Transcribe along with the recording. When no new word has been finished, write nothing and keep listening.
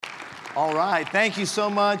All right, thank you so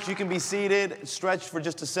much. You can be seated, stretch for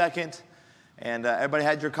just a second. And everybody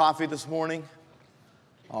had your coffee this morning?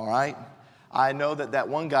 All right. I know that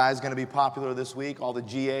one guy is going to be popular this week, all the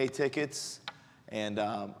GA tickets. And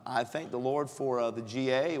I thank the Lord for the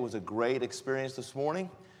GA. It was a great experience this morning.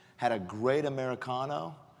 Had a great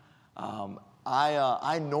Americano.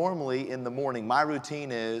 I normally in the morning, my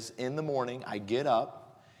routine is in the morning, I get up.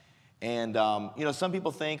 And, some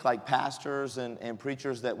people think, like pastors and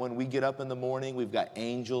preachers, that when we get up in the morning, we've got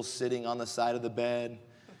angels sitting on the side of the bed.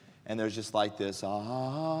 And there's just like this,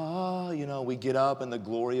 we get up in the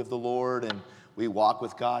glory of the Lord and we walk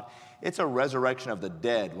with God. It's a resurrection of the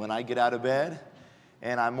dead when I get out of bed.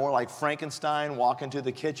 And I'm more like Frankenstein, walk into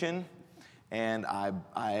the kitchen. And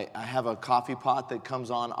I have a coffee pot that comes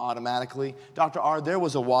on automatically. Dr. R, there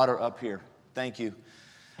was a water up here. Thank you.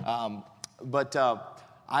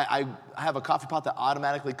 I have a coffee pot that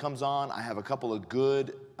automatically comes on. I have a couple of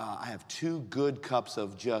I have 2 good cups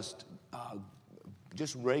of just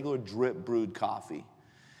regular drip brewed coffee.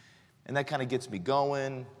 And that kind of gets me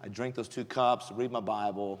going. I drink those 2 cups, read my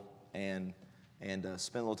Bible, and spend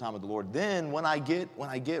a little time with the Lord. Then when I get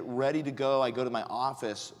ready to go, I go to my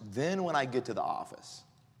office. Then when I get to the office,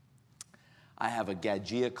 I have a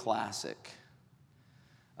Gaggia Classic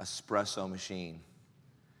espresso machine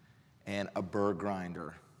and a burr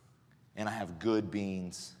grinder, and I have good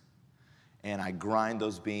beans, and I grind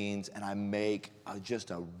those beans, and I make just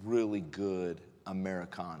a really good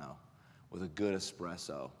Americano with a good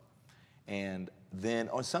espresso. And then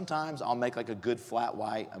sometimes I'll make like a good flat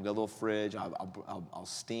white. I've got a little fridge. I'll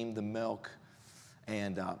steam the milk,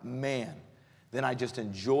 and then I just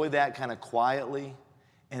enjoy that kind of quietly,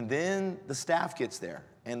 and then the staff gets there,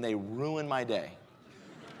 and they ruin my day.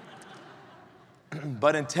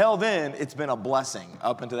 But until then, it's been a blessing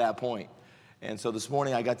up until that point. And so this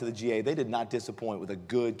morning I got to the GA. They did not disappoint with a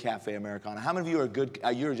good Cafe Americano. How many of you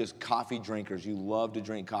you're just coffee drinkers? You love to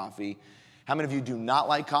drink coffee. How many of you do not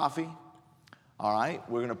like coffee? All right,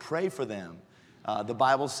 we're going to pray for them. The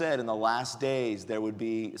Bible said in the last days there would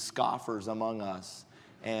be scoffers among us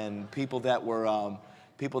and people that were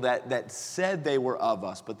people that said they were of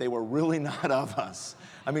us, but they were really not of us.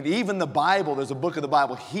 I mean, even the Bible, there's a book of the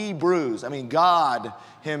Bible, Hebrews. I mean, God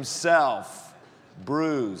himself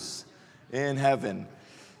brews in heaven.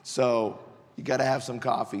 So you got to have some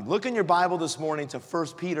coffee. Look in your Bible this morning to 1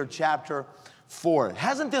 Peter chapter 4.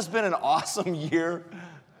 Hasn't this been an awesome year?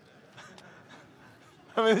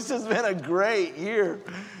 I mean, this has been a great year.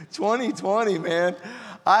 2020, man.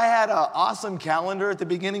 I had an awesome calendar at the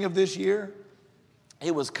beginning of this year.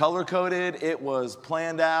 It was color-coded. It was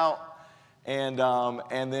planned out. And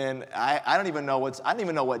then I don't even know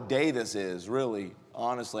what day this is, really,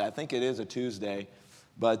 honestly. I think it is a Tuesday.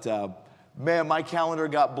 But, man, my calendar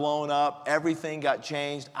got blown up. Everything got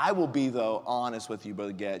changed. I will be, though, honest with you,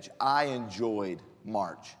 Brother Gedge. I enjoyed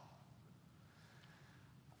March.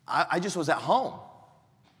 I just was at home.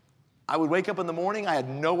 I would wake up in the morning. I had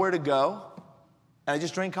nowhere to go. And I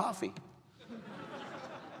just drank coffee.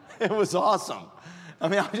 It was awesome. I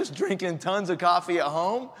mean, I was just drinking tons of coffee at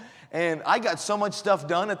home. And I got so much stuff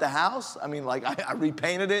done at the house. I mean, like, I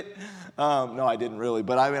repainted it. No, I didn't really.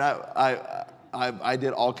 But, I mean, I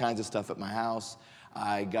did all kinds of stuff at my house.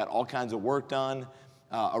 I got all kinds of work done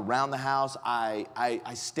around the house.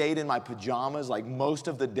 I stayed in my pajamas like most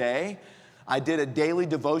of the day. I did a daily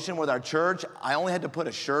devotion with our church. I only had to put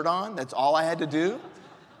a shirt on. That's all I had to do.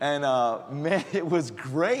 And, man, it was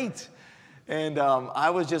great. And I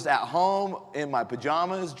was just at home in my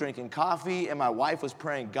pajamas drinking coffee, and my wife was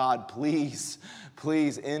praying, God, please,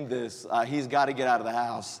 please end this. He's got to get out of the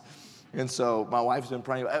house. And so my wife's been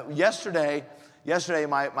praying. Yesterday,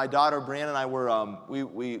 my daughter Brianna and I were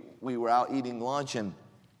we were out eating lunch, and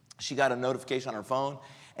she got a notification on her phone.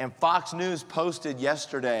 And Fox News posted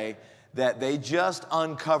yesterday that they just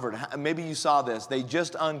uncovered. Maybe you saw this. They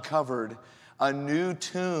just uncovered a new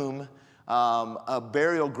tomb. A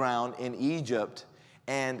burial ground in Egypt,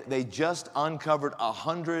 and they just uncovered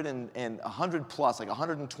 100 plus, like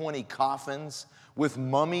 120 coffins with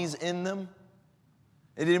mummies in them.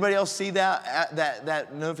 Did anybody else see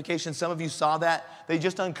that notification? Some of you saw that. They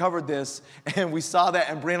just uncovered this, and we saw that,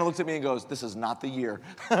 and Brianna looks at me and goes, "This is not the year."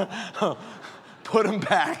 Put them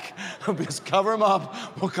back. Just cover them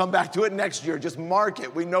up. We'll come back to it next year. Just mark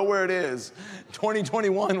it. We know where it is.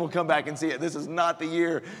 2021, we'll come back and see it. This is not the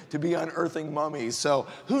year to be unearthing mummies. So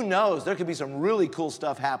who knows? There could be some really cool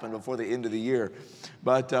stuff happen before the end of the year.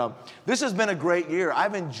 But this has been a great year.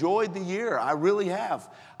 I've enjoyed the year. I really have.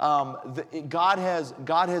 God has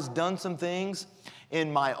done some things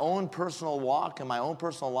in my own personal walk and my own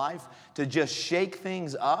personal life to just shake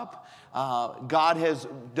things up. God has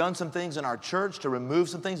done some things in our church to remove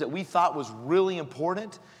some things that we thought was really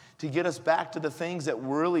important to get us back to the things that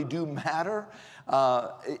really do matter.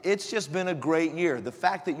 It's just been a great year. The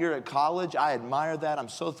fact that you're at college, I admire that. I'm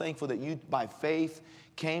so thankful that you, by faith,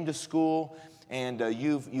 came to school and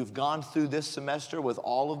you've gone through this semester with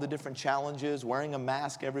all of the different challenges, wearing a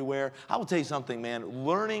mask everywhere. I will tell you something, man.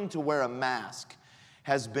 Learning to wear a mask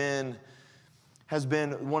has been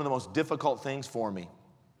one of the most difficult things for me.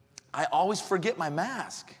 I always forget my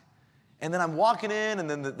mask. And then I'm walking in, and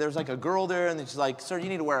then there's like a girl there, and she's like, "Sir, you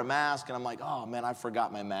need to wear a mask." And I'm like, "Oh, man, I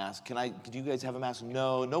forgot my mask. Could you guys have a mask?"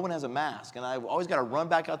 No one has a mask. And I've always got to run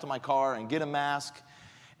back out to my car and get a mask.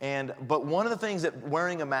 But one of the things that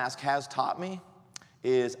wearing a mask has taught me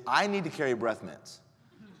is I need to carry breath mints.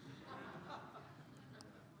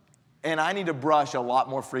 And I need to brush a lot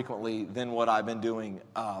more frequently than what I've been doing.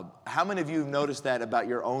 How many of you have noticed that about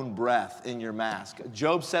your own breath in your mask?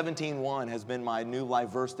 Job 17:1 has been my new life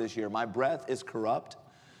verse this year. My breath is corrupt.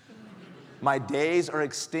 My days are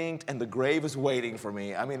extinct, and the grave is waiting for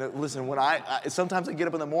me. I mean, listen, when sometimes I get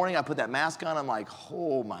up in the morning, I put that mask on, I'm like,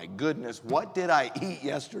 oh my goodness, what did I eat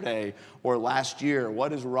yesterday or last year?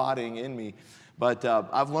 What is rotting in me? But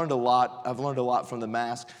I've learned a lot. I've learned a lot from the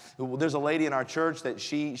mask. There's a lady in our church that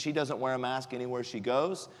she doesn't wear a mask anywhere she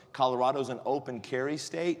goes. Colorado's an open carry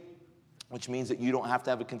state, which means that you don't have to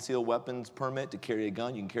have a concealed weapons permit to carry a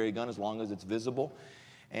gun. You can carry a gun as long as it's visible.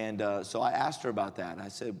 And so I asked her about that. I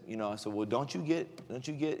said, well, don't you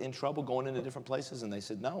get in trouble going into different places? And they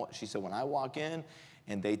said, no. She said, when I walk in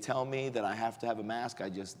and they tell me that I have to have a mask, I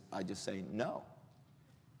just say no.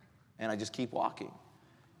 And I just keep walking.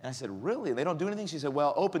 And I said, really? They don't do anything? She said,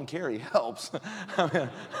 well, open carry helps. I mean,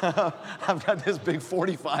 I've got this big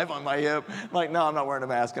 45 on my hip. I'm like, no, I'm not wearing a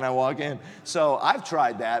mask, and I walk in. So I've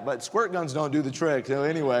tried that, but squirt guns don't do the trick. So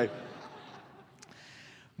anyway.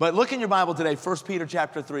 But look in your Bible today, 1 Peter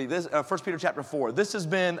chapter 4. This has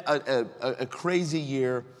been a crazy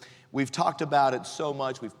year. We've talked about it so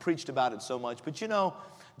much. We've preached about it so much. But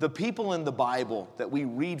the people in the Bible that we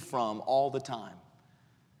read from all the time,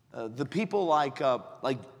 the people like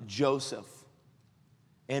Joseph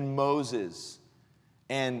and Moses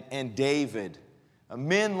and David,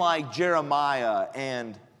 men like Jeremiah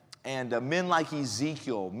and men like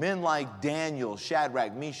Ezekiel, men like Daniel,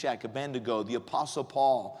 Shadrach, Meshach, Abednego, the Apostle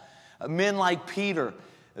Paul, men like Peter,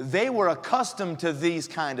 they were accustomed to these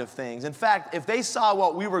kind of things. In fact, if they saw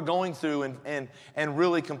what we were going through and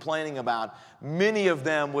really complaining about, many of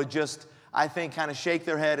them would just, I think, kind of shake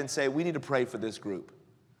their head and say, we need to pray for this group.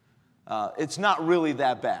 It's not really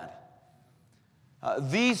that bad.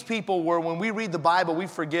 These people were, when we read the Bible, we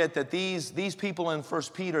forget that these people in 1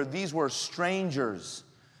 Peter, these were strangers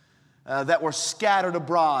that were scattered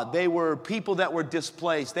abroad. They were people that were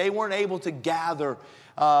displaced. They weren't able to gather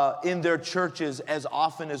in their churches as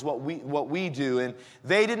often as what we do. And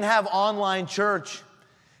they didn't have online church.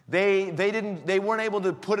 They weren't able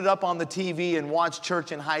to put it up on the TV and watch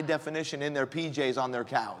church in high definition in their PJs on their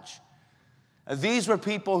couch. These were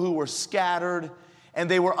people who were scattered, and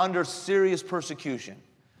they were under serious persecution.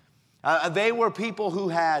 They were people who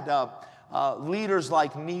had leaders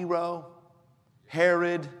like Nero,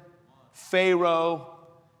 Herod, Pharaoh,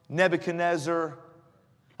 Nebuchadnezzar.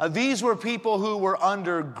 These were people who were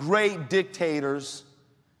under great dictators,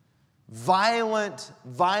 violent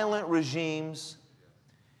regimes,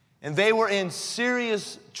 and they were in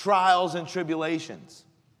serious trials and tribulations.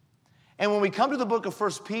 And when we come to the book of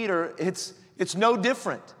 1 Peter, it's no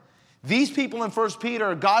different. These people in 1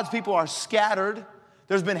 Peter, God's people, are scattered.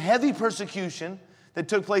 There's been heavy persecution that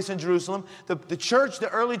took place in Jerusalem. The church, the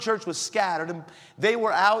early church, was scattered, and they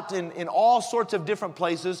were out in all sorts of different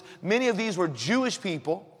places. Many of these were Jewish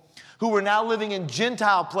people who were now living in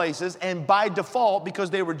Gentile places, and by default,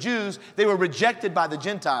 because they were Jews, they were rejected by the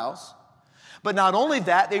Gentiles. But not only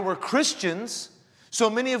that, they were Christians, so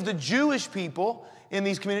many of the Jewish people in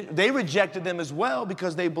these communities, they rejected them as well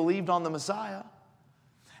because they believed on the Messiah.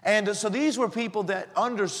 And so these were people that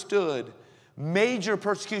understood major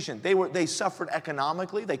persecution. They suffered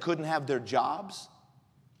economically. They couldn't have their jobs.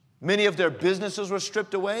 Many of their businesses were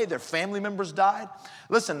stripped away. Their family members died.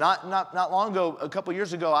 Listen, not long ago, a couple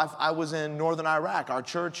years ago, I was in northern Iraq. Our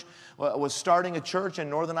church was starting a church in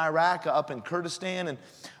northern Iraq up in Kurdistan. And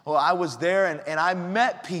I was there, and I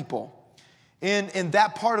met people in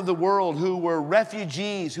that part of the world who were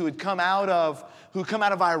refugees who had come out of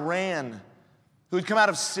Iran, who had come out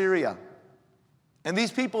of Syria. And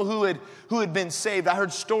these people who had been saved, I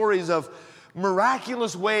heard stories of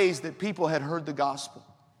miraculous ways that people had heard the gospel.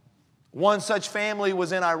 One such family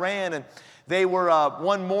was in Iran, and They were,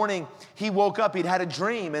 one morning, he woke up, he'd had a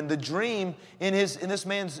dream, and the dream, in his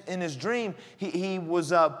dream, he was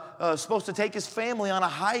supposed to take his family on a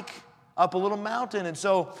hike up a little mountain. And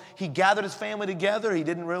so he gathered his family together. He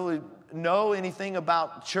didn't really know anything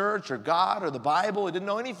about church or God or the Bible. He didn't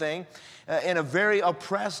know anything. In a very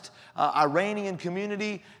oppressed Iranian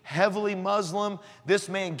community, heavily Muslim, this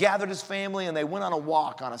man gathered his family and they went on a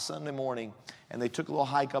walk on a Sunday morning, and they took a little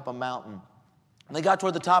hike up a mountain. When they got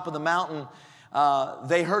toward the top of the mountain,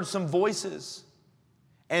 they heard some voices.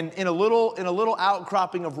 And in a little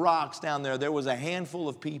outcropping of rocks down there was a handful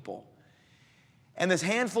of people. And this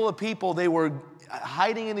handful of people, they were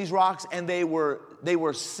hiding in these rocks, and they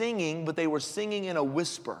were singing, but they were singing in a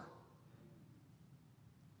whisper.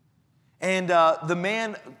 And the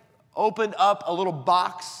man opened up a little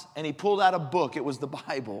box, and he pulled out a book. It was the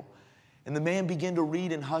Bible. And the man began to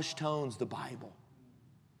read in hushed tones the Bible.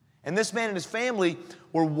 And this man and his family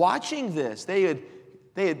were watching this. They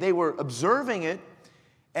were observing it.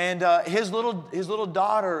 And his little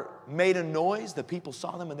daughter made a noise. The people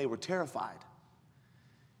saw them, and they were terrified.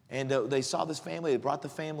 And they saw this family. They brought the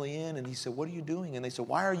family in, and he said, "What are you doing?" And they said,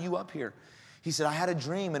 "Why are you up here?" He said, "I had a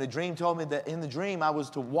dream, and a dream told me that in the dream I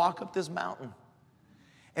was to walk up this mountain.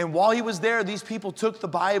 And while he was there, these people took the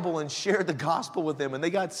Bible and shared the gospel with him, and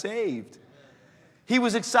they got saved." He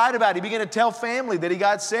was excited about it. He began to tell family that he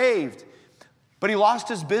got saved. But he lost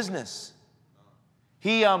his business.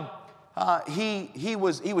 He was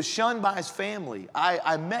shunned by his family.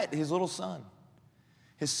 I met his little son.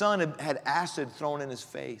 His son had acid thrown in his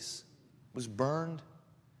face, was burned.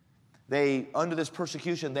 Under this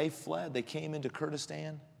persecution, they fled. They came into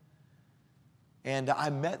Kurdistan. And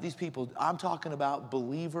I met these people. I'm talking about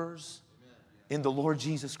believers in the Lord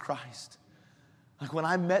Jesus Christ. Like when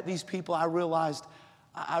I met these people, I realized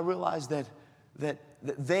that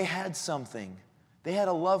they had something. They had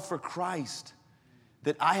a love for Christ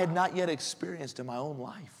that I had not yet experienced in my own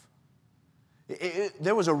life.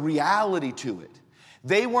 There was a reality to it.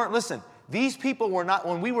 They weren't, listen, these people were not,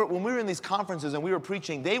 when we were in these conferences and we were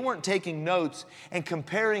preaching, they weren't taking notes and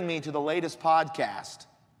comparing me to the latest podcast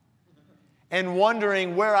and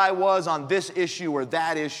wondering where I was on this issue or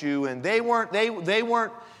that issue. And they weren't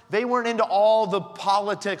into all the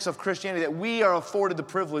politics of Christianity that we are afforded the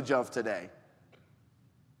privilege of today.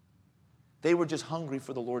 They were just hungry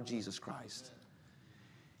for the Lord Jesus Christ.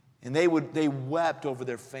 And they wept over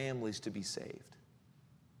their families to be saved.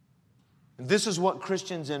 This is what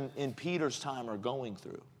Christians in Peter's time are going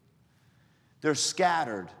through. They're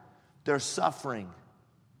scattered. They're suffering.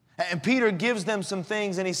 And Peter gives them some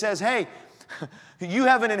things, and he says, "Hey, you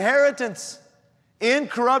have an inheritance,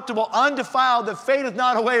 incorruptible, undefiled, that fadeth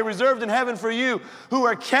not away, reserved in heaven for you, who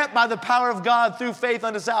are kept by the power of God through faith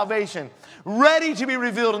unto salvation, ready to be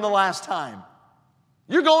revealed in the last time."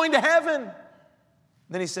 You're going to heaven.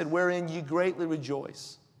 Then he said, "Wherein ye greatly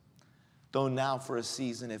rejoice, though now for a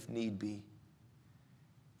season, if need be,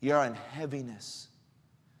 ye are in heaviness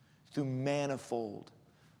through manifold,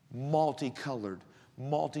 multicolored,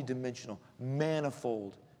 multidimensional,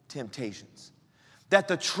 manifold temptations, that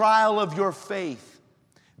the trial of your faith,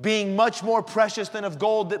 being much more precious than of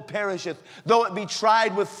gold that perisheth, though it be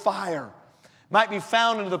tried with fire, might be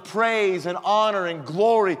found unto the praise and honor and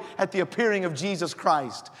glory at the appearing of Jesus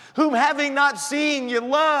Christ, whom having not seen ye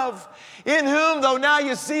love, in whom, though now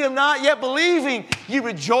you see him not, yet believing, ye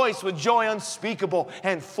rejoice with joy unspeakable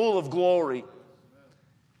and full of glory."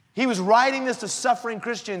 He was writing this to suffering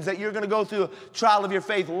Christians that you're going to go through a trial of your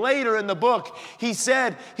faith. Later in the book, he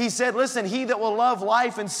said, "Listen, he that will love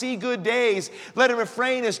life and see good days, let him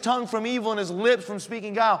refrain his tongue from evil and his lips from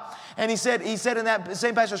speaking guile." And he said in that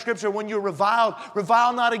same passage of Scripture, "When you're reviled,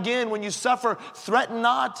 revile not again. When you suffer, threaten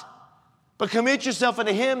not, but commit yourself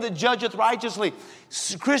unto him that judgeth righteously."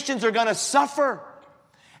 Christians are going to suffer.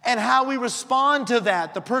 And how we respond to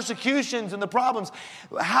that, the persecutions and the problems,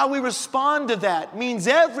 how we respond to that means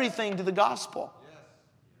everything to the gospel. Yes.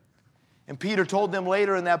 And Peter told them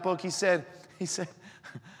later in that book, he said,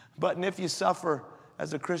 "But and if you suffer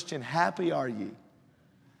as a Christian, happy are ye."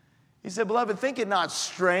 He said, "Beloved, think it not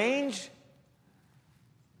strange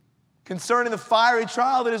concerning the fiery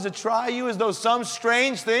trial that is to try you, as though some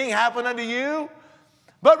strange thing happened unto you.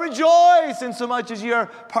 But rejoice insomuch as ye are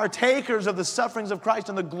partakers of the sufferings of Christ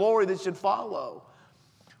and the glory that should follow."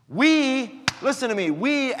 Listen to me,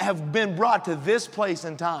 we have been brought to this place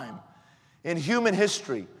in time in human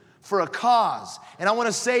history for a cause. And I want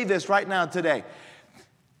to say this right now today.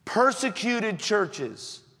 Persecuted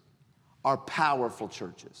churches are powerful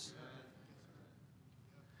churches.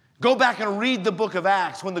 Go back and read the book of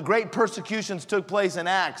Acts when the great persecutions took place in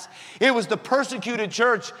Acts. It was the persecuted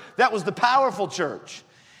church that was the powerful church.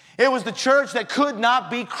 It was the church that could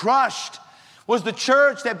not be crushed. It was the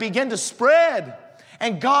church that began to spread.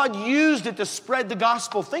 And God used it to spread the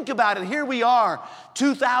gospel. Think about it. Here we are,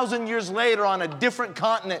 2,000 years later on a different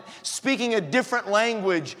continent, speaking a different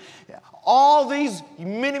language. All these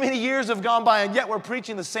many, many years have gone by, and yet we're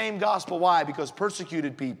preaching the same gospel. Why? Because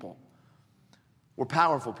persecuted people were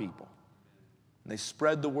powerful people. And they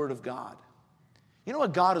spread the word of God. You know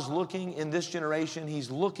what God is looking in this generation? He's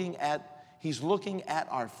looking at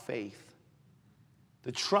our faith,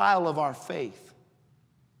 the trial of our faith.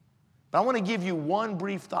 But I want to give you one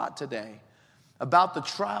brief thought today about the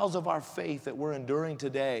trials of our faith that we're enduring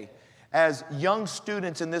today. As young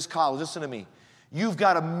students in this college, listen to me. You've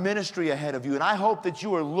got a ministry ahead of you, and I hope that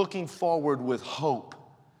you are looking forward with hope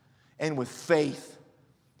and with faith.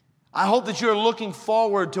 I hope that you're looking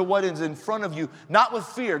forward to what is in front of you, not with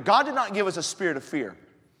fear. God did not give us a spirit of fear,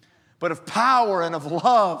 but of power and of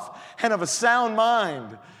love and of a sound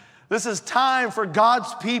mind. This is time for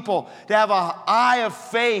God's people to have an eye of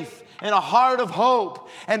faith and a heart of hope,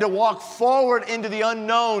 and to walk forward into the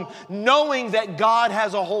unknown, knowing that God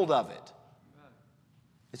has a hold of it.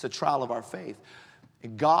 It's a trial of our faith.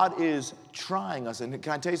 And God is trying us. And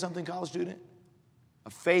can I tell you something, college student? A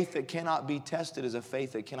faith that cannot be tested is a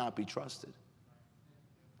faith that cannot be trusted.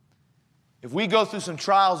 If we go through some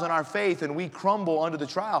trials in our faith and we crumble under the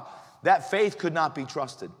trial, that faith could not be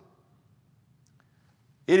trusted.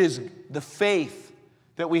 It is the faith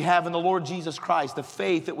that we have in the Lord Jesus Christ, the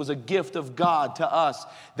faith that was a gift of God to us.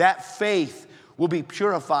 That faith will be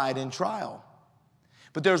purified in trial.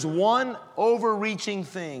 But there's one overreaching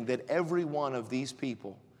thing that every one of these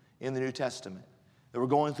people in the New Testament that were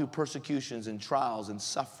going through persecutions and trials and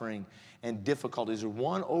suffering and difficulties, there's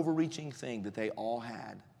one overreaching thing that they all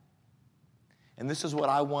had. And this is what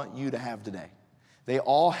I want you to have today. They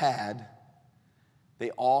all had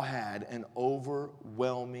an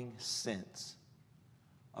overwhelming sense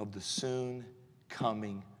of the soon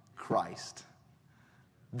coming Christ.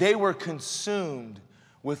 They were consumed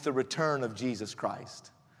with the return of Jesus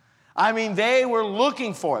Christ. I mean, they were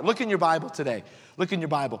looking for it. Look in your Bible today. Look in your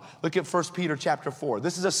Bible. Look at 1 Peter chapter 4.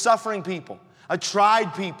 This is a suffering people, a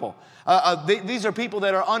tried people. These are people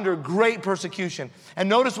that are under great persecution. And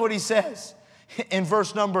notice what he says in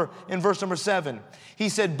verse number 7. He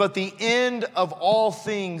said, "But the end of all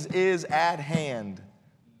things is at hand.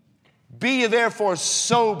 Be ye therefore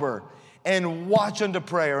sober and watch unto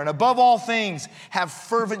prayer. And above all things, have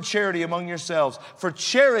fervent charity among yourselves, for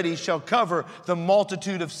charity shall cover the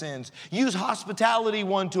multitude of sins. Use hospitality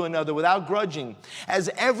one to another without grudging. As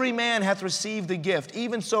every man hath received the gift,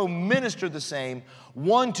 even so minister the same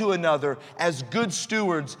one to another as good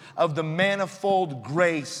stewards of the manifold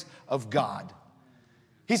grace of God."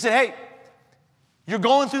 He said, hey, you're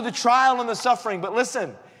going through the trial and the suffering, but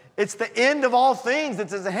listen, it's the end of all things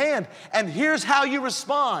that's at hand. And here's how you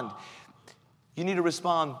respond. You need to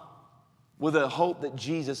respond with a hope that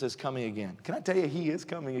Jesus is coming again. Can I tell you, he is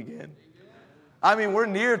coming again? I mean, we're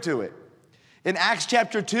near to it. In Acts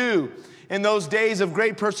chapter 2, in those days of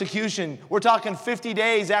great persecution, we're talking 50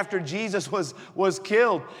 days after Jesus was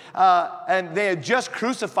killed, and they had just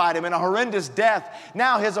crucified him in a horrendous death.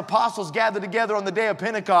 Now his apostles gathered together on the day of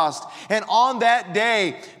Pentecost, and on that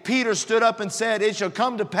day, Peter stood up and said, "It shall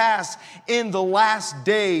come to pass in the last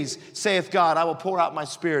days, saith God, I will pour out my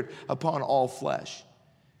spirit upon all flesh."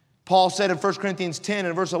 Paul said in 1 Corinthians 10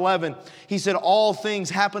 and verse 11, he said, "All things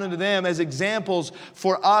happen unto them as examples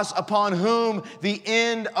for us, upon whom the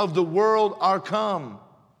end of the world are come."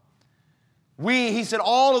 He said,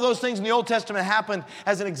 all of those things in the Old Testament happened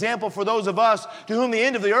as an example for those of us to whom the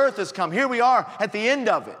end of the earth has come. Here we are at the end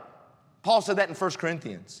of it. Paul said that in 1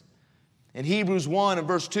 Corinthians. In Hebrews 1 and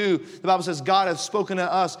verse 2, the Bible says, God hath spoken to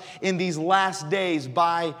us in these last days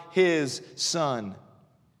by his Son.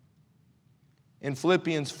 In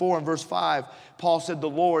Philippians 4 and verse 5, Paul said, the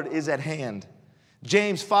Lord is at hand.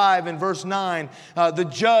 James 5 and verse 9, the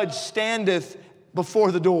judge standeth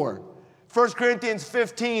before the door. 1 Corinthians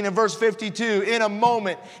 15 and verse 52, in a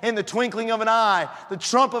moment, in the twinkling of an eye, the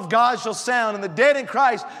trump of God shall sound, and the dead in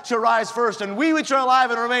Christ shall rise first, and we which are alive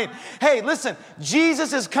and remain. Hey, listen,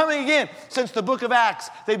 Jesus is coming again. Since the book of Acts,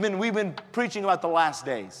 we've been preaching about the last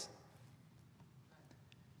days.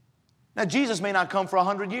 Now, Jesus may not come for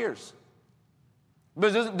 100 years.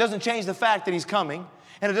 But it doesn't change the fact that he's coming.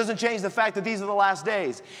 And it doesn't change the fact that these are the last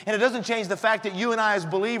days. And it doesn't change the fact that you and I as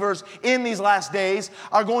believers in these last days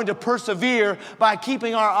are going to persevere by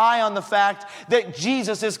keeping our eye on the fact that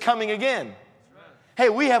Jesus is coming again. Hey,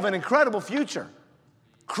 we have an incredible future.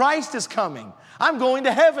 Christ is coming. I'm going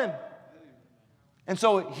to heaven. And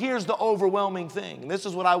so here's the overwhelming thing. And this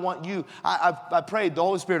is what I want you. I prayed the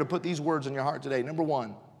Holy Spirit to put these words in your heart today. Number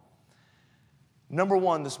one, Number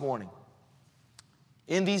one this morning,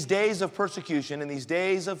 in these days of persecution, in these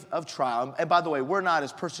days of trial, and by the way, we're not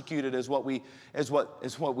as persecuted as what we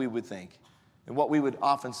would think and what we would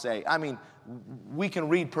often say. I mean, we can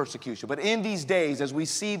read persecution, but in these days, as we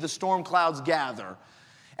see the storm clouds gather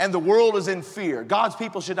and the world is in fear, God's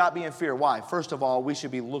people should not be in fear. Why? First of all, we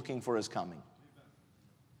should be looking for his coming.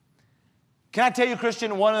 Can I tell you,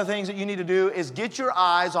 Christian, one of the things that you need to do is get your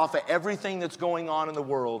eyes off of everything that's going on in the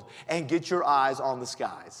world and get your eyes on the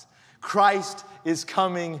skies. Christ is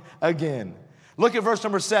coming again. Look at verse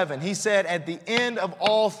number 7. He said, at the end of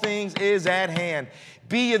all things is at hand.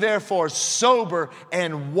 Be ye therefore sober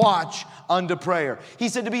and watch unto prayer. He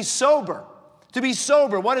said to be sober. To be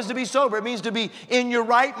sober. What is to be sober? It means to be in your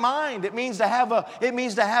right mind. It means to have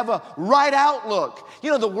a right outlook.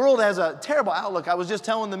 You know, the world has a terrible outlook. I was just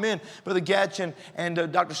telling the men, Brother Getch and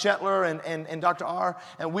Dr. Shetler and Dr. R,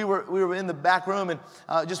 and we were in the back room and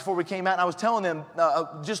just before we came out, and I was telling them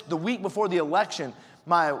just the week before the election,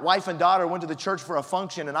 my wife and daughter went to the church for a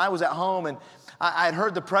function, and I was at home, and I had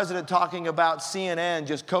heard the president talking about CNN,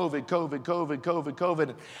 just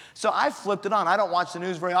COVID. So I flipped it on. I don't watch the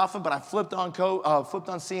news very often, but I flipped on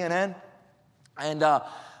CNN. And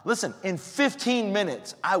listen, in 15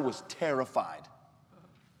 minutes, I was terrified.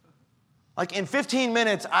 Like in 15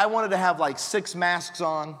 minutes, I wanted to have like 6 masks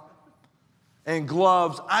on and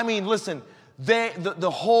gloves. I mean, listen,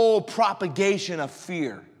 the whole propagation of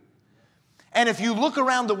fear. And if you look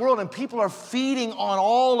around the world and people are feeding on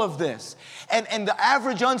all of this, and the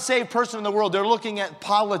average unsaved person in the world, they're looking at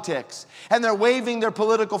politics and they're waving their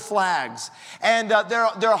political flags, and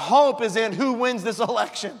their hope is in who wins this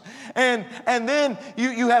election. And then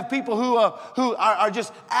you have people who are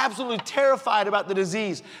just absolutely terrified about the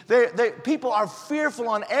disease. People are fearful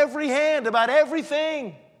on every hand about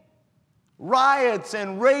everything. Riots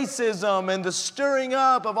and racism and the stirring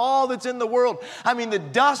up of all that's in the world. I mean, the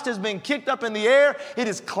dust has been kicked up in the air. It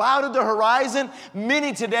has clouded the horizon.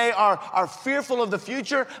 Many today are fearful of the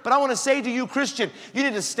future. But I want to say to you, Christian, you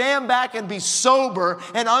need to stand back and be sober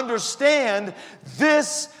and understand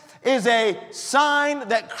this is a sign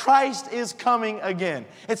that Christ is coming again.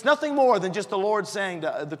 It's nothing more than just the Lord saying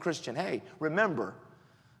to the Christian, hey, remember,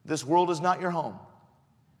 this world is not your home.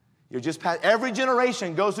 You're just every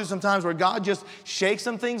generation goes through some times where God just shakes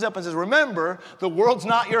some things up and says, remember, the world's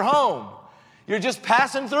not your home. You're just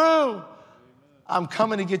passing through. I'm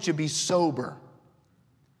coming to get you. Be sober.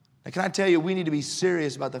 Now, can I tell you, we need to be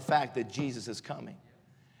serious about the fact that Jesus is coming.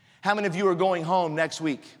 How many of you are going home next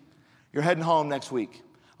week? You're heading home next week.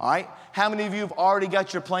 All right? How many of you have already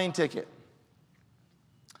got your plane ticket?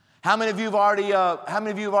 How many of you have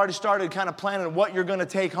already started kind of planning what you're going to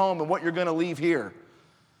take home and what you're going to leave here?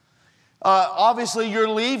 Obviously, you're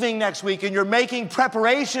leaving next week and you're making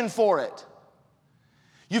preparation for it.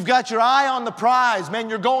 You've got your eye on the prize. Man,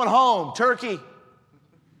 you're going home. Turkey.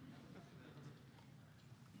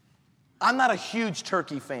 I'm not a huge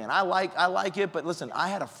turkey fan. I like it, but listen, I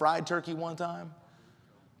had a fried turkey one time.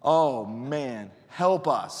 Oh, man, help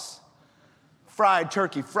us. Fried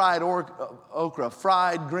turkey, fried okra,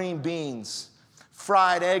 fried green beans,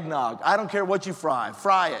 fried eggnog. I don't care what you fry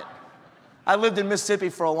it. I lived in Mississippi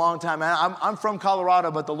for a long time. I'm from Colorado,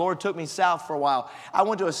 but the Lord took me south for a while. I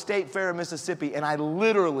went to a state fair in Mississippi, and I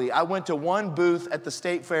went to one booth at the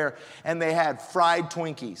state fair, and they had fried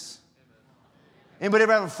Twinkies. Anybody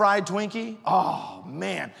ever have a fried Twinkie? Oh,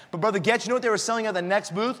 man. But Brother Getch, you know what they were selling at the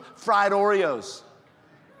next booth? Fried Oreos.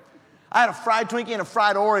 I had a fried Twinkie and a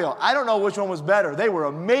fried Oreo. I don't know which one was better. They were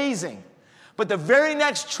amazing. But the very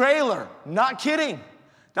next trailer, not kidding,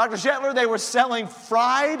 Dr. Shetler, they were selling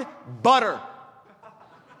fried butter.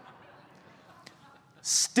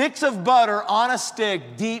 Sticks of butter on a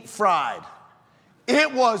stick, deep fried.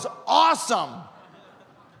 It was awesome.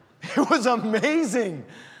 It was amazing.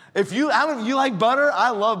 How many of you like butter?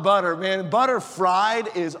 I love butter, man. Butter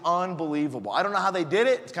fried is unbelievable. I don't know how they did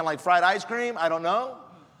it. It's kind of like fried ice cream. I don't know.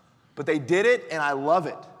 But they did it, and I love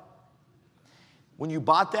it. When you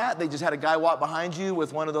bought that, they just had a guy walk behind you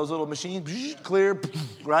with one of those little machines, clear,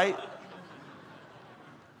 right?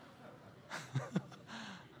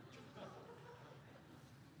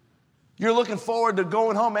 You're looking forward to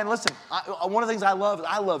going home. Man, listen, one of the things I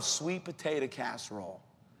love sweet potato casserole.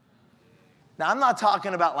 Now, I'm not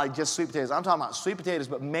talking about like just sweet potatoes. I'm talking about sweet potatoes,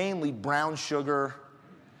 but mainly brown sugar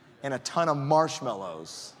and a ton of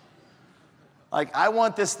marshmallows. Like, I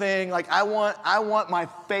want this thing, like, I want my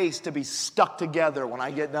face to be stuck together when I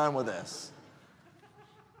get done with this.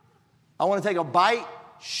 I want to take a bite,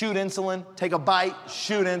 shoot insulin, take a bite,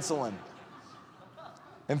 shoot insulin.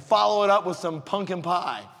 And follow it up with some pumpkin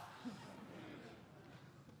pie.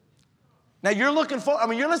 Now you're looking for,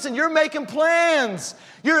 you're making plans.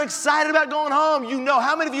 You're excited about going home. You know,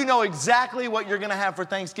 how many of you know exactly what you're going to have for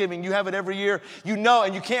Thanksgiving? You have it every year. You know,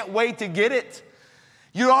 and you can't wait to get it.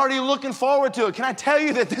 You're already looking forward to it. Can I tell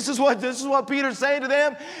you that this is what Peter's saying to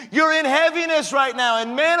them? You're in heaviness right now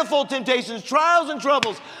and manifold temptations, trials and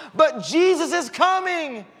troubles, but Jesus is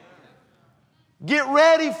coming. Get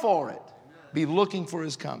ready for it. Be looking for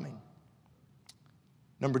his coming.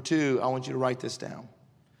 Number 2, I want you to write this down.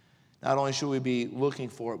 Not only should we be looking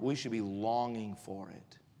for it, but we should be longing for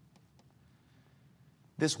it.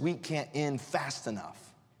 This week can't end fast enough.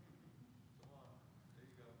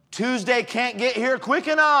 Tuesday can't get here quick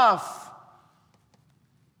enough.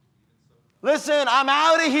 Listen, I'm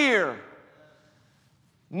out of here.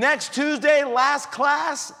 Next Tuesday, last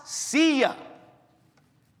class, see ya.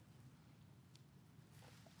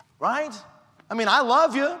 Right? I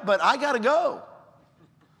love you, but I got to go.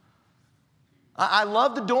 I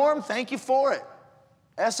love the dorm. Thank you for it.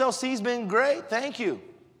 SLC's been great. Thank you.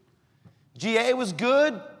 GA was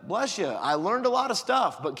good. Bless you. I learned a lot of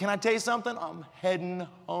stuff. But can I tell you something? I'm heading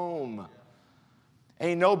home.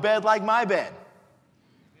 Ain't no bed like my bed.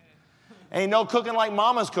 Ain't no cooking like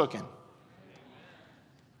mama's cooking.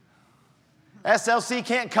 SLC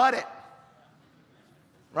can't cut it.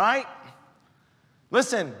 Right?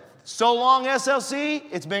 Listen, so long SLC.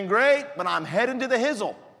 It's been great, but I'm heading to the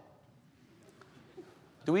hizzle.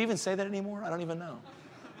 Do we even say that anymore? I don't even know.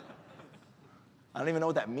 I don't even know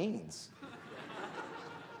what that means.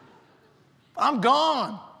 I'm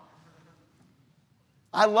gone.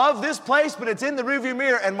 I love this place, but it's in the rearview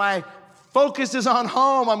mirror, and my focus is on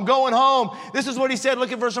home. I'm going home. This is what he said.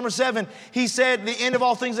 Look at verse number 7. He said, the end of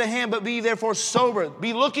all things at hand, but be therefore sober.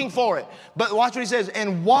 Be looking for it. But watch what he says,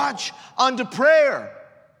 and watch unto prayer.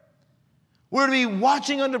 We're to be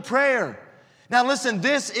watching unto prayer. Now listen,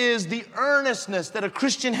 this is the earnestness that a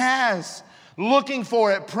Christian has. Looking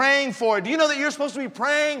for it, praying for it. Do you know that you're supposed to be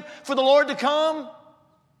praying for the Lord to come?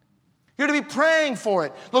 You're to be praying for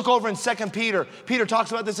it. Look over in 2 Peter. Peter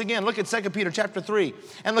talks about this again. Look at 2 Peter chapter 3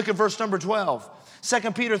 and look at verse number 12.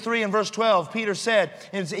 2 Peter 3 and verse 12, Peter said,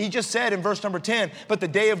 and he just said in verse number 10, but the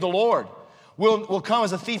day of the Lord will come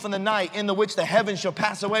as a thief in the night, in the which the heavens shall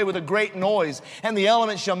pass away with a great noise, and the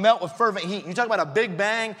elements shall melt with fervent heat. You talk about a big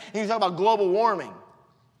bang, and you talk about global warming.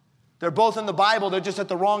 They're both in the Bible. They're just at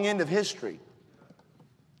the wrong end of history.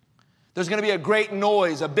 There's going to be a great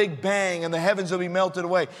noise, a big bang, and the heavens will be melted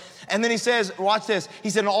away. And then he says, watch this.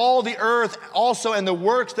 He said, and all the earth also and the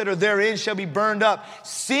works that are therein shall be burned up.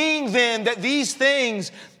 Seeing then that these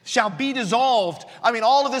things shall be dissolved.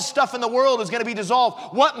 All of this stuff in the world is going to be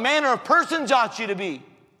dissolved. What manner of persons ought you to be?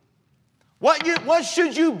 What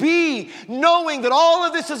should you be, knowing that all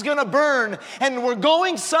of this is going to burn and we're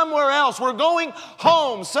going somewhere else? We're going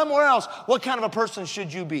home somewhere else. What kind of a person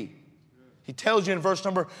should you be? He tells you in verse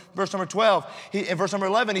number 12. In verse number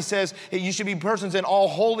 11, he says, you should be persons in all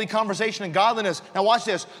holy conversation and godliness. Now watch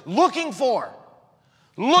this. Looking for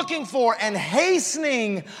and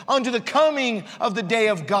hastening unto the coming of the day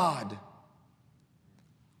of God,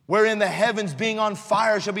 wherein the heavens being on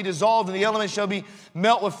fire shall be dissolved and the elements shall be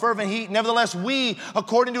melt with fervent heat. Nevertheless, we,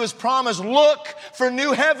 according to his promise, look for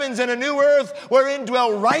new heavens and a new earth wherein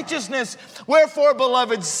dwell righteousness. Wherefore,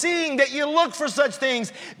 beloved, seeing that you look for such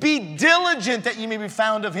things, be diligent that you may be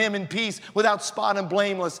found of him in peace, without spot and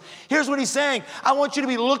blameless. Here's what he's saying. I want you to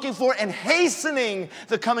be looking for and hastening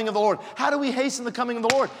the coming of the Lord. How do we hasten the coming of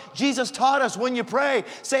the Lord? Jesus taught us, when you pray,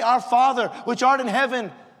 say, Our Father, which art in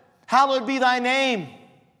heaven, hallowed be thy name.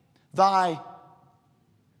 Thy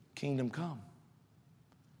kingdom come.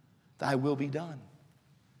 Thy will be done.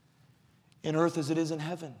 In earth as it is in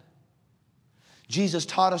heaven. Jesus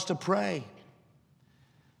taught us to pray.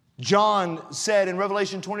 John said in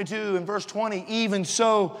Revelation 22 and verse 20, even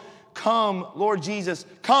so, come, Lord Jesus,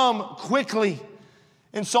 come quickly.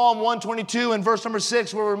 In Psalm 122 and verse number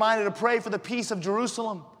 6, we're reminded to pray for the peace of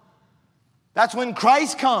Jerusalem. That's when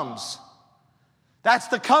Christ comes. That's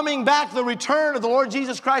the coming back, the return of the Lord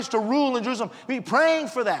Jesus Christ to rule in Jerusalem. Be praying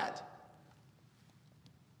for that.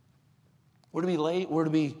 We're to be late. We're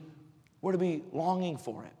to be longing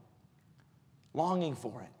for it. Longing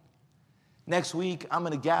for it. Next week, I'm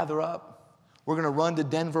going to gather up. We're going to run to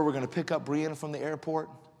Denver. We're going to pick up Brianna from the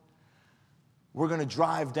airport. We're going to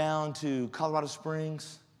drive down to Colorado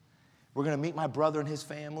Springs. We're going to meet my brother and his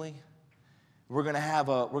family. We're going to have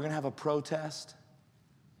a protest.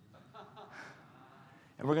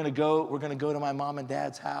 And we're going to go to my mom and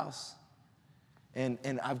dad's house. And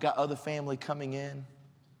I've got other family coming in.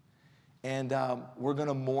 And we're going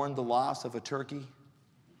to mourn the loss of a turkey.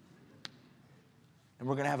 And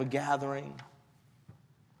we're going to have a gathering.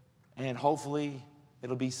 And hopefully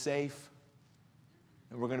it'll be safe.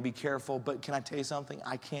 And we're going to be careful. But can I tell you something?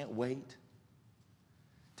 I can't wait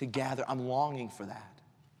to gather. I'm longing for that.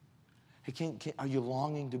 Hey, are you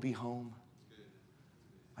longing to be home?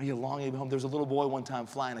 Are you longing to be home? There was a little boy one time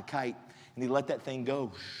flying a kite, and he let that thing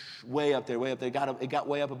go way up there, way up there. It got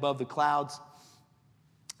way up above the clouds.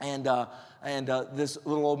 And this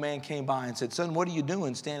little old man came by and said, "Son, what are you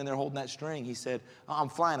doing standing there holding that string?" He said, "Oh, I'm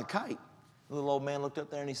flying a kite." The little old man looked up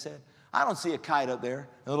there and he said, "I don't see a kite up there."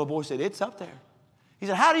 And the little boy said, "It's up there." He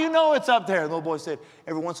said, "How do you know it's up there?" And the little boy said,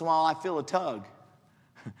 "Every once in a while I feel a tug."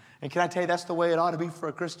 And can I tell you, that's the way it ought to be for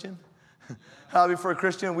a Christian? It ought to be for a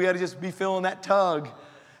Christian. We ought to just be feeling that tug.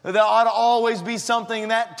 There ought to always be something,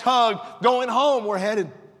 that tug going home. We're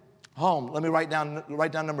headed home. Let me write down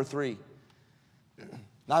number 3.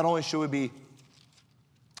 Not only should we be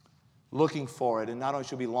looking for it, and not only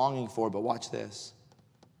should we be longing for it, but watch this.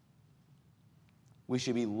 We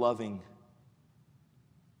should be loving.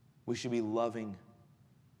 We should be loving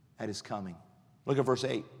at His coming. Look at verse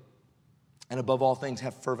 8. "And above all things,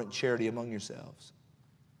 have fervent charity among yourselves.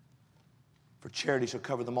 For charity shall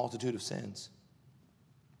cover the multitude of sins."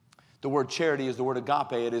 The word charity is the word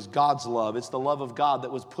agape. It is God's love. It's the love of God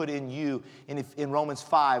that was put in you. In Romans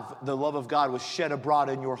 5, the love of God was shed abroad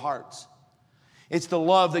in your hearts. It's the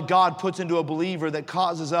love that God puts into a believer that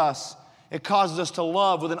causes us to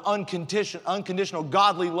love with an unconditional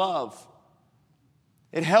godly love.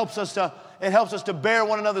 It helps us to bear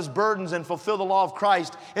one another's burdens and fulfill the law of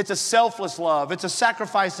Christ. It's a selfless love. It's a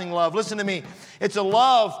sacrificing love. Listen to me. It's a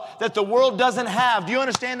love that the world doesn't have. Do you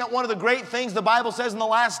understand that one of the great things the Bible says in the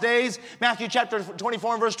last days, Matthew chapter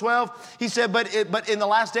 24 and verse 12, he said, but in the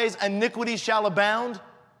last days iniquity shall abound,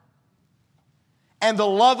 and the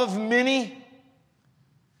love of many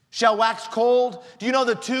shall wax cold. Do you know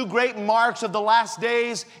the 2 great marks of the last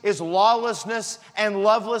days is lawlessness and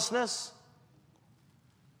lovelessness?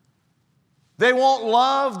 They won't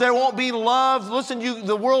love. There won't be love. Listen,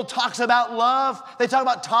 the world talks about love. They talk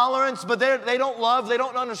about tolerance, but they don't love. They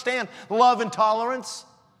don't understand love and tolerance.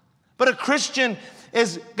 But a Christian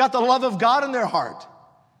has got the love of God in their heart.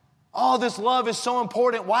 Oh, this love is so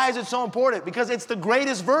important. Why is it so important? Because it's the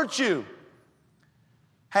greatest virtue.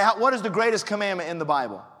 Hey, what is the greatest commandment in the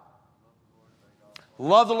Bible?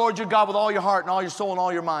 Love the Lord your God with all your heart and all your soul and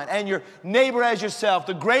all your mind, and your neighbor as yourself.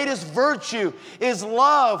 The greatest virtue is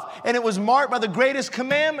love, and it was marked by the greatest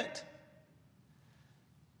commandment.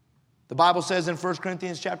 The Bible says in 1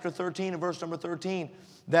 Corinthians chapter 13 and verse number 13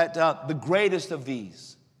 that the greatest of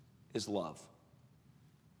these is love.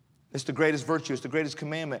 It's the greatest virtue. It's the greatest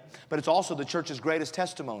commandment, but it's also the church's greatest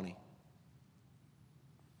testimony.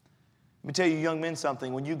 Let me tell you young men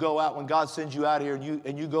something. When you go out, when God sends you out here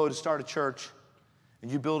and you go to start a church, and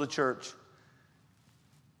you build a church,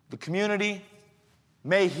 the community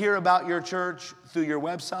may hear about your church through your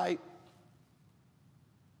website.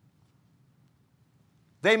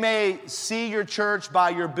 They may see your church by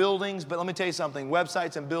your buildings, but let me tell you something.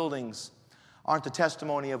 Websites and buildings aren't the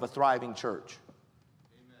testimony of a thriving church.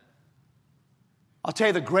 Amen. I'll tell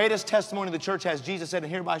you the greatest testimony the church has. Jesus said,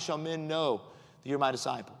 "And hereby shall men know that you're my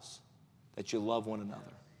disciples, that you love one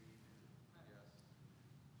another."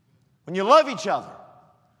 When you love each other,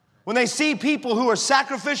 when they see people who are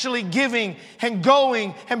sacrificially giving and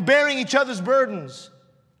going and bearing each other's burdens,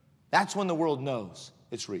 that's when the world knows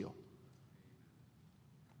it's real.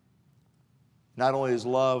 Not only is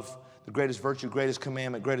love the greatest virtue, greatest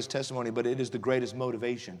commandment, greatest testimony, but it is the greatest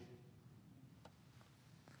motivation.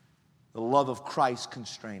 The love of Christ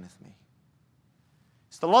constraineth me.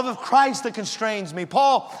 It's the love of Christ that constrains me.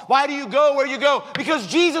 Paul, why do you go where you go? Because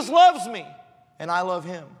Jesus loves me and I love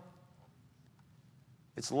Him.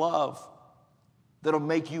 It's love that'll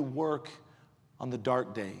make you work on the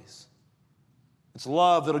dark days. It's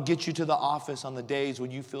love that'll get you to the office on the days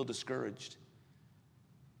when you feel discouraged.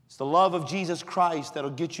 It's the love of Jesus Christ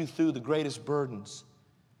that'll get you through the greatest burdens.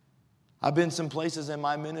 I've been some places in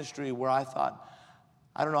my ministry where I thought,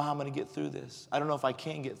 I don't know how I'm going to get through this. I don't know if I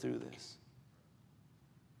can get through this.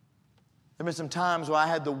 There have been some times where I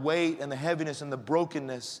had the weight and the heaviness and the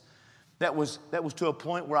brokenness that was to a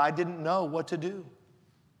point where I didn't know what to do.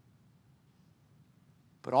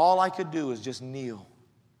 But all I could do is just kneel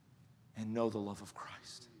and know the love of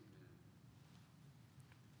Christ.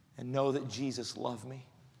 And know that Jesus loved me.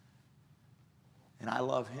 And I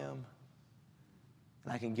love Him.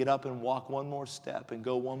 And I can get up and walk one more step and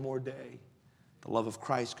go one more day. The love of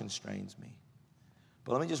Christ constrains me.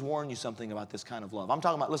 But let me just warn you something about this kind of love.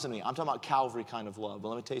 Listen to me, I'm talking about Calvary kind of love. But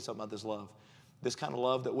let me tell you something about this love. This kind of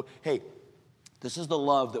love this is the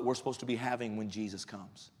love that we're supposed to be having when Jesus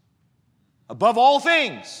comes. Above all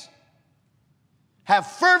things, have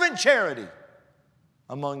fervent charity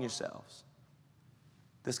among yourselves.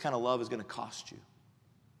 This kind of love is going to cost you.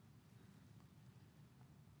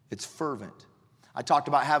 It's fervent. I talked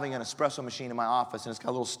about having an espresso machine in my office, and it's got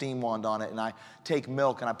a little steam wand on it, and I take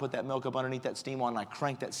milk, and I put that milk up underneath that steam wand, and I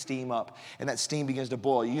crank that steam up, and that steam begins to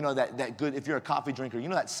boil. You know that good, if you're a coffee drinker, you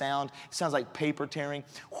know that sound? It sounds like paper tearing,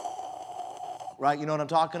 right? You know what I'm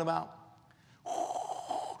talking about?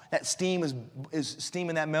 That steam is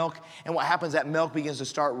steaming that milk, and what happens, that milk begins to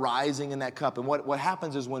start rising in that cup. And what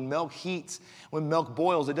happens is when milk heats, when milk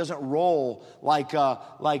boils, it doesn't roll like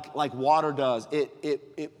water does.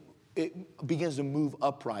 It begins to move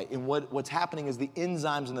upright. And what's happening is the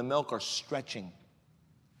enzymes in the milk are stretching.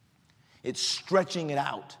 It's stretching it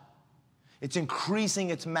out. It's increasing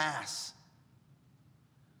its mass.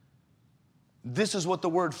 This is what the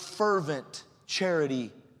word fervent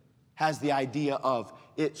charity has the idea of.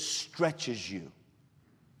 It stretches you.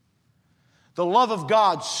 The love of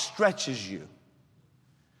God stretches you.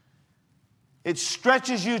 It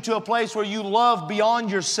stretches you to a place where you love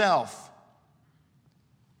beyond yourself.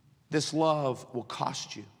 This love will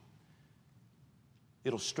cost you.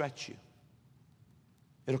 It'll stretch you.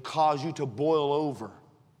 It'll cause you to boil over.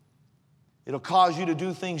 It'll cause you to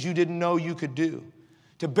do things you didn't know you could do.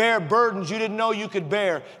 To bear burdens you didn't know you could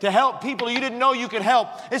bear. To help people you didn't know you could help.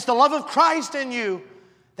 It's the love of Christ in you.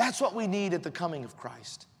 That's what we need at the coming of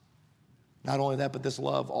Christ. Not only that, but this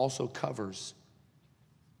love also covers.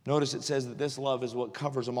 Notice it says that this love is what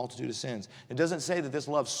covers a multitude of sins. It doesn't say that this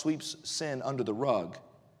love sweeps sin under the rug.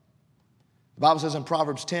 The Bible says in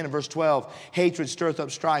Proverbs 10 and verse 12, hatred stirreth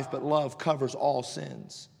up strife, but love covers all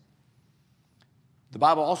sins. The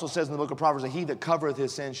Bible also says in the book of Proverbs that he that covereth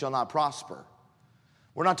his sin shall not prosper.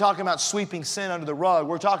 We're not talking about sweeping sin under the rug.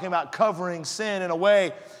 We're talking about covering sin in a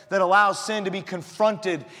way that allows sin to be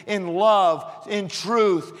confronted in love, in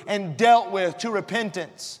truth, and dealt with to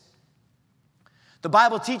repentance. The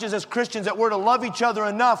Bible teaches us Christians that we're to love each other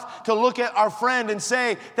enough to look at our friend and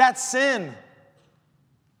say, that's sin.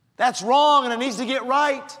 That's wrong and it needs to get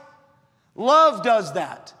right. Love does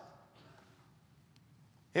that.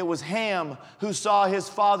 It was Ham who saw his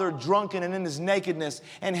father drunken and in his nakedness.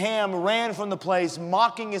 And Ham ran from the place,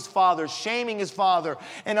 mocking his father, shaming his father,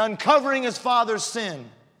 and uncovering his father's sin.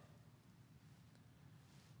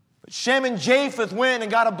 But Shem and Japheth went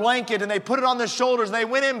and got a blanket and they put it on their shoulders. And they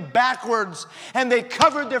went in backwards and they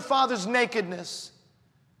covered their father's nakedness.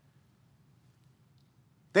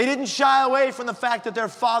 They didn't shy away from the fact that their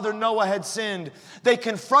father Noah had sinned. They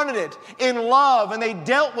confronted it in love and they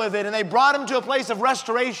dealt with it and they brought him to a place of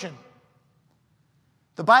restoration.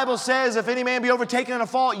 The Bible says, if any man be overtaken in a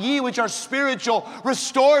fault, ye which are spiritual,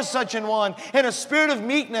 restore such an one in a spirit of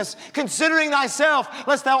meekness, considering thyself,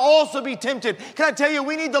 lest thou also be tempted. Can I tell you,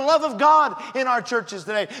 we need the love of God in our churches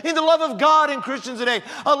today. We need the love of God in Christians today.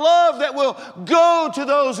 A love that will go to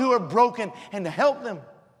those who are broken and to help them,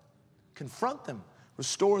 confront them,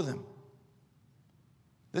 restore them.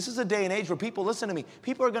 This is a day and age where people, listen to me,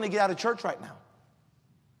 people are going to get out of church right now.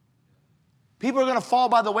 People are going to fall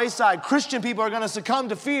by the wayside. Christian people are going to succumb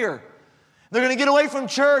to fear. They're going to get away from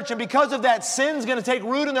church, and because of that, sin's going to take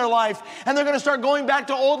root in their life, and they're going to start going back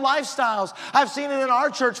to old lifestyles. I've seen it in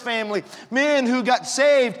our church family. Men who got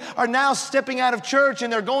saved are now stepping out of church,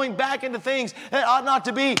 and they're going back into things that ought not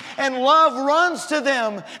to be. And love runs to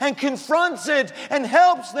them and confronts it and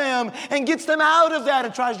helps them and gets them out of that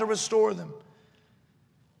and tries to restore them.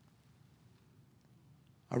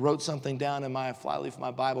 I wrote something down in my flyleaf of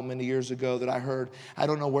my Bible many years ago that I heard. I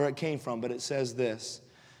don't know where it came from, but it says this.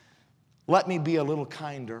 Let me be a little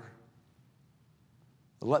kinder.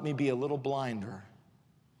 Let me be a little blinder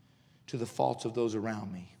to the faults of those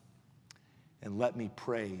around me. And let me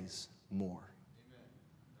praise more. Amen.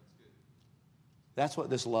 That's good. That's what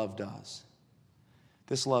this love does.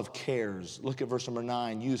 This love cares. Look at verse number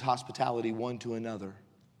 9. Use hospitality one to another.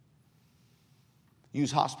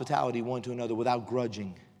 Use hospitality one to another without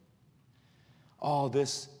grudging. Oh,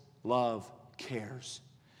 this love cares.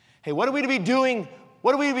 Hey, what are we to be doing?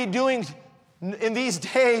 What are we to be doing in these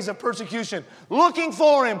days of persecution? Looking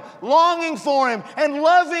for Him, longing for Him, and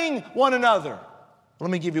loving one another. Let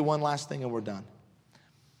me give you one last thing and we're done.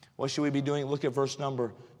 What should we be doing? Look at verse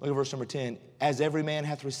number 10. As every man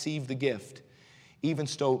hath received the gift, even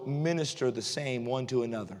so minister the same one to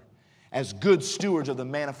another, as good stewards of the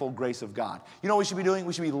manifold grace of God. You know what we should be doing?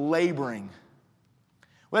 We should be laboring.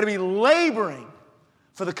 We ought to be laboring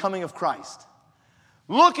for the coming of Christ.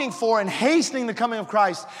 Looking for and hastening the coming of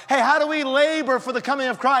Christ. Hey, how do we labor for the coming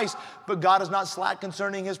of Christ? But God is not slack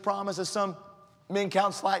concerning His promise, as some men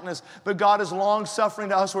count slackness. But God is long suffering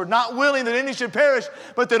to us. We're not willing that any should perish,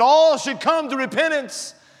 but that all should come to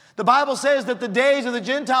repentance. The Bible says that the days of the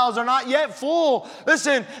Gentiles are not yet full.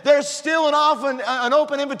 Listen, there's still an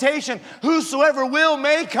open invitation. Whosoever will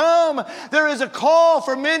may come. There is a call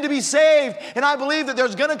for men to be saved. And I believe that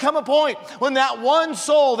there's going to come a point when that one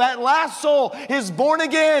soul, that last soul, is born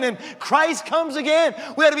again and Christ comes again.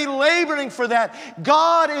 We have to be laboring for that.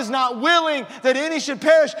 God is not willing that any should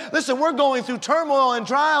perish. Listen, we're going through turmoil and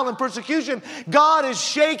trial and persecution. God is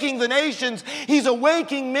shaking the nations. He's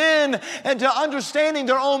awakening men and to understanding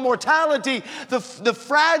their own mortality,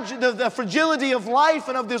 the fragility of life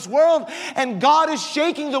and of this world. And God is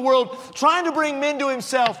shaking the world, trying to bring men to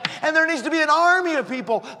himself. And there needs to be an army of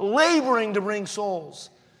people laboring to bring souls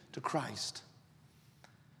to Christ.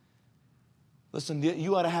 Listen,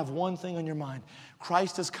 you ought to have one thing on your mind.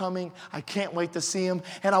 Christ is coming. I can't wait to see him.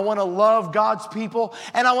 And I want to love God's people.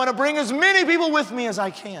 And I want to bring as many people with me as I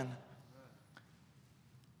can.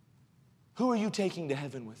 Who are you taking to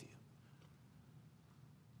heaven with you?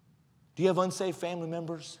 Do you have unsaved family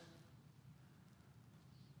members?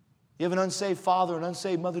 You have an unsaved father, an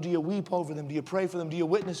unsaved mother. Do you weep over them? Do you pray for them? Do you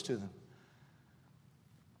witness to them?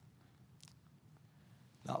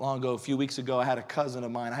 Not long ago, a few weeks ago, I had a cousin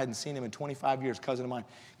of mine. I hadn't seen him in 25 years. A cousin of mine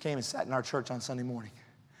came and sat in our church on Sunday morning.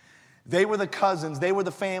 They were the cousins. They were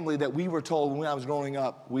the family that we were told when I was growing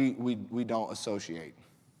up, we don't associate.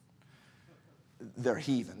 They're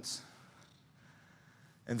heathens.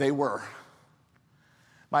 And they were.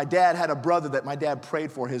 My dad had a brother that my dad prayed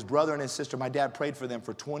for. His brother and his sister, my dad prayed for them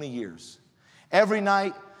for 20 years. Every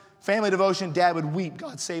night, family devotion, dad would weep.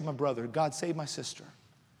 God save my brother. God save my sister.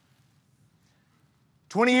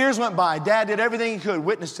 20 years went by. Dad did everything he could,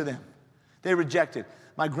 witness to them. They rejected.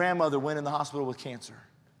 My grandmother went in the hospital with cancer.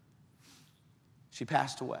 She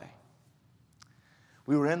passed away.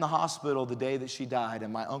 We were in the hospital the day that she died,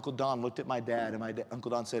 and my Uncle Don looked at my dad, and my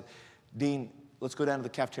Uncle Don said, Dean, let's go down to the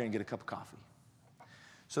cafeteria and get a cup of coffee.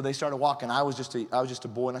 So they started walking. I was just a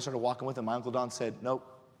boy, and I started walking with them. My Uncle Don said, nope,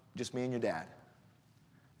 just me and your dad.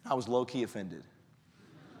 I was low-key offended.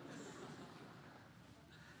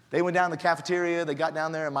 They went down to the cafeteria. They got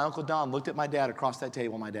down there, and my Uncle Don looked at my dad across that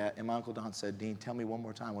table, and my Uncle Don said, Dean, tell me one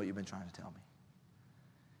more time what you've been trying to tell me.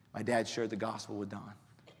 My dad shared the gospel with Don.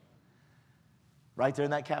 Right there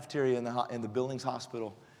in that cafeteria in the Billings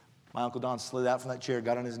Hospital, my Uncle Don slid out from that chair,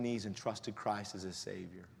 got on his knees, and trusted Christ as his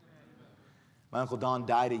Savior. My Uncle Don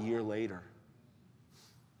died a year later.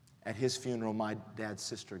 At his funeral, my dad's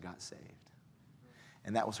sister got saved.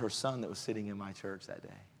 And that was her son that was sitting in my church that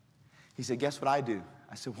day. He said, guess what I do?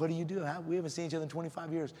 I said, what do you do? We haven't seen each other in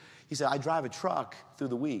 25 years. He said, I drive a truck through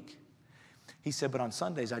the week. He said, but on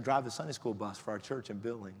Sundays, I drive the Sunday school bus for our church in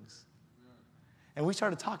Billings. And we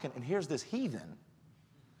started talking, and here's this heathen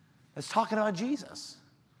that's talking about Jesus.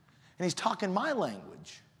 And he's talking my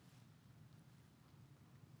language.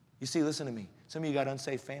 You see, listen to me. Some of you got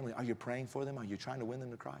unsaved family. Are you praying for them? Are you trying to win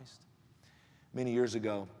them to Christ? Many years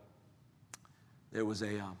ago, we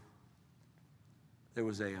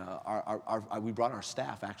brought our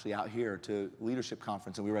staff actually out here to leadership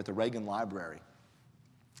conference, and we were at the Reagan Library.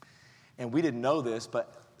 And we didn't know this,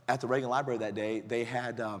 but at the Reagan Library that day, they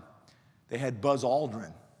had Buzz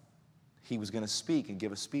Aldrin. He was going to speak and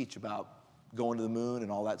give a speech about going to the moon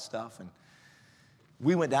and all that stuff. And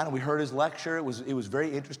we went down and we heard his lecture. It was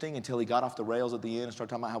very interesting until he got off the rails at the end and started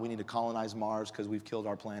talking about how we need to colonize Mars because we've killed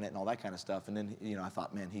our planet and all that kind of stuff. And then, I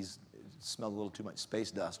thought, man, he's smelled a little too much space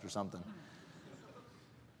dust or something.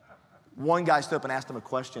 One guy stood up and asked him a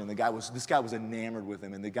question, and this guy was enamored with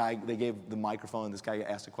him. And they gave the microphone, and this guy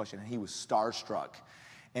asked a question, and he was starstruck.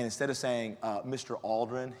 And instead of saying, Mr.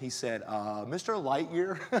 Aldrin, he said, Mr.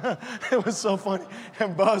 Lightyear. It was so funny.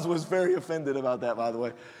 And Buzz was very offended about that, by the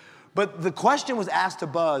way. But the question was asked to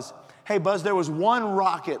Buzz, hey, Buzz, there was one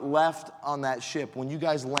rocket left on that ship. When you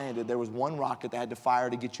guys landed, there was one rocket that had to fire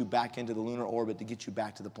to get you back into the lunar orbit, to get you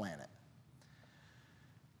back to the planet.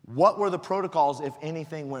 What were the protocols if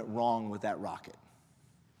anything went wrong with that rocket?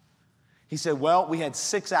 He said, well, we had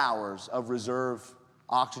 6 hours of reserve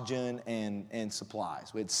oxygen and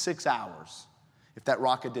supplies. We had 6 hours if that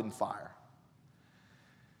rocket didn't fire.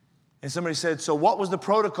 And somebody said, so what was the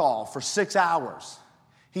protocol for 6 hours?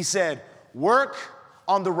 He said, work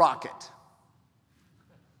on the rocket.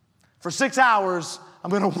 For 6 hours, I'm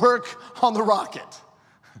going to work on the rocket.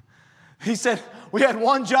 He said, we had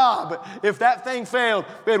one job. If that thing failed,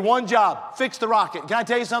 we had one job, fix the rocket. Can I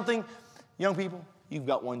tell you something? Young people, you've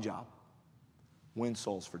got one job. Win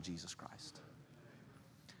souls for Jesus Christ.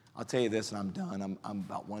 I'll tell you this, and I'm done. I'm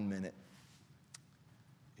about 1 minute.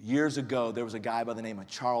 Years ago, there was a guy by the name of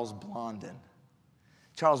Charles Blondin.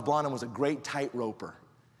 Charles Blondin was a great tightroper.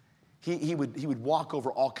 he would walk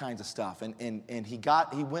over all kinds of stuff. And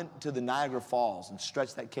he went to the Niagara Falls and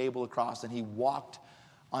stretched that cable across, and he walked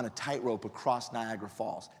on a tightrope across Niagara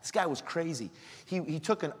Falls. This guy was crazy. He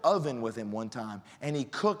took an oven with him one time, and he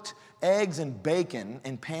cooked eggs and bacon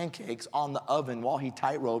and pancakes on the oven while he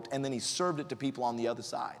tightroped, and then he served it to people on the other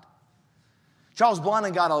side. Charles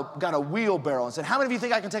Blondin got a wheelbarrow and said, how many of you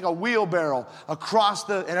think I can take a wheelbarrow across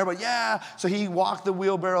and everybody, yeah. So he walked the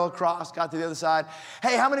wheelbarrow across, got to the other side.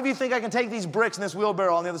 Hey, how many of you think I can take these bricks in this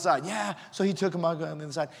wheelbarrow on the other side? Yeah. So he took them on the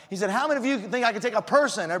other side. He said, how many of you think I can take a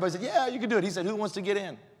person? Everybody said, yeah, you can do it. He said, who wants to get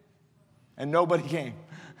in? And nobody came.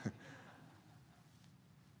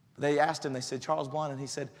 They asked him, they said, Charles Blondin, he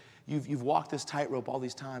said, You've walked this tightrope all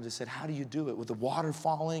these times. They said, how do you do it? With the water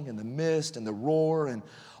falling and the mist and the roar and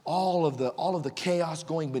all of the chaos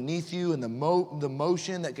going beneath you and the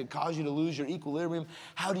motion that could cause you to lose your equilibrium.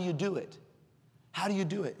 How do you do it? How do you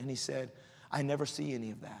do it? And he said, I never see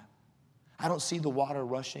any of that. I don't see the water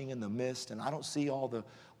rushing and the mist, and I don't see all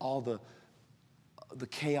the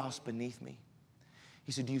chaos beneath me.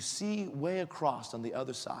 He said, do you see way across on the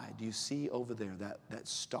other side? Do you see over there that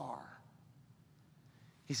star?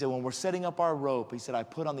 He said, when we're setting up our rope, he said, I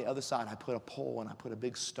put on the other side, I put a pole and I put a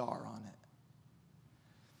big star on it.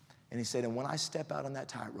 And he said, and when I step out on that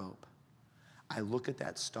tightrope, I look at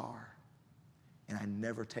that star and I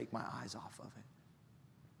never take my eyes off of it.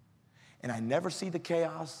 And I never see the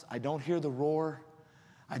chaos. I don't hear the roar.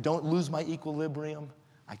 I don't lose my equilibrium.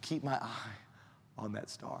 I keep my eye on that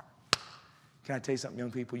star. Can I tell you something,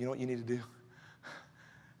 young people? You know what you need to do?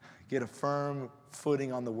 Get a firm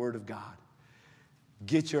footing on the Word of God.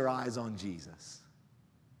 Get your eyes on Jesus.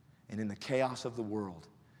 And in the chaos of the world,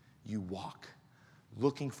 you walk,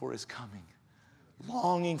 looking for His coming,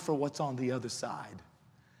 longing for what's on the other side,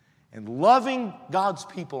 and loving God's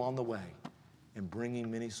people on the way, and bringing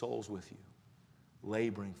many souls with you,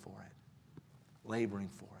 laboring for it, laboring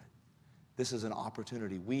for it. This is an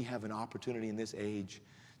opportunity. We have an opportunity in this age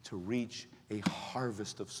to reach a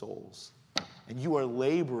harvest of souls. And you are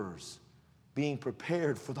laborers being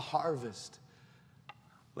prepared for the harvest.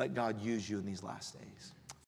 Let God use you in these last days.